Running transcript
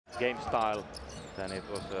game style than it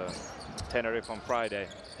was Tenerife on Friday.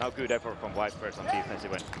 Now good effort from Whiteford on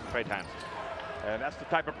defensive end. Great hands. And that's the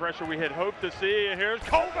type of pressure we had hoped to see. And here's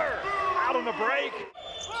Culver out on the break.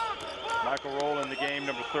 Michael Roll in the game,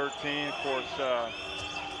 number 13, of course, a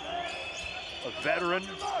veteran.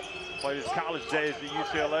 Played his college days at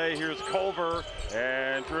UCLA. Here's Culver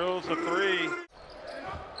and drills a three.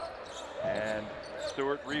 And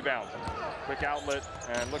Stewart rebounds. Quick outlet,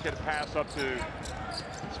 and look at a pass up to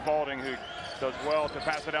Spalding, who does well to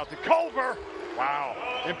pass it out to Culver.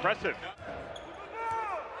 Wow, impressive.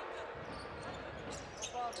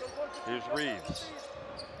 Here's Reeves.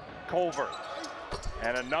 Culver.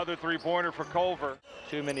 And another three-pointer for Culver.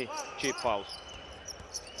 Too many cheap fouls.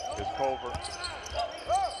 Here's Culver.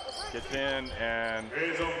 Gets in, and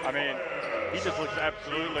I mean, he just looks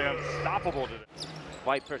absolutely unstoppable today.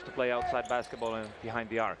 Vipers to play outside basketball and behind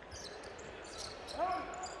the arc.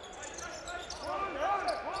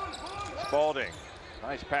 Spalding.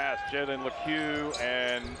 Nice pass, Jalen LeCue,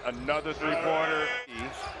 and another three-pointer.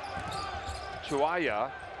 Chuaya.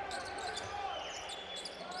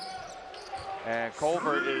 And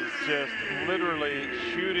Culver is just literally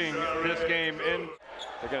shooting this game in.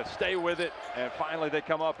 They're going to stay with it, and finally they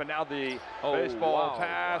come up, and now the baseball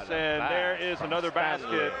pass, and there is another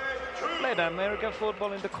basket. Played American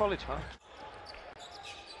football in the college, huh?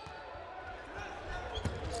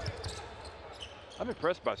 I'm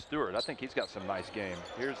impressed by Stewart. I think he's got some nice game.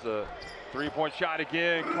 Here's the three-point shot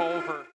again, Culver.